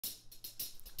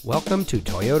Welcome to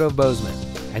Toyota of Bozeman,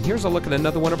 and here's a look at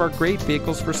another one of our great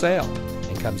vehicles for sale,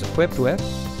 and comes equipped with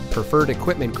Preferred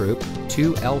Equipment Group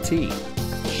 2LT,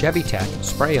 Chevy Tech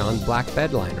Spray-On Black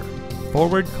Bed Liner,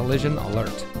 Forward Collision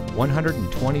Alert,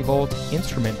 120 volt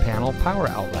instrument panel power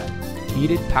outlet,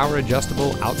 heated power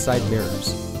adjustable outside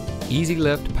mirrors, Easy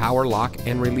Lift power lock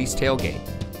and release tailgate,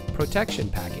 protection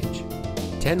package,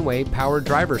 10-way power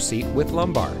driver seat with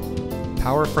lumbar,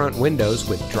 power front windows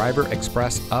with driver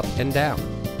express up and down,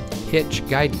 hitch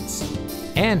guidance,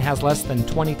 and has less than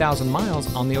 20,000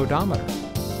 miles on the odometer.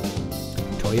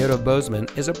 Toyota of Bozeman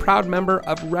is a proud member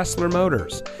of Wrestler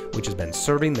Motors, which has been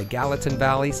serving the Gallatin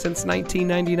Valley since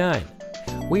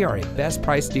 1999. We are a best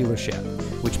price dealership,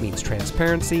 which means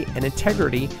transparency and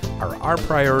integrity are our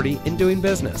priority in doing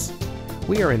business.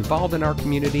 We are involved in our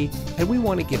community, and we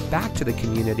want to give back to the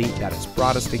community that has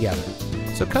brought us together.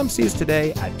 So come see us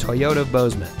today at Toyota of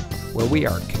Bozeman, where we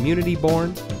are community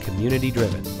born, community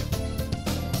driven.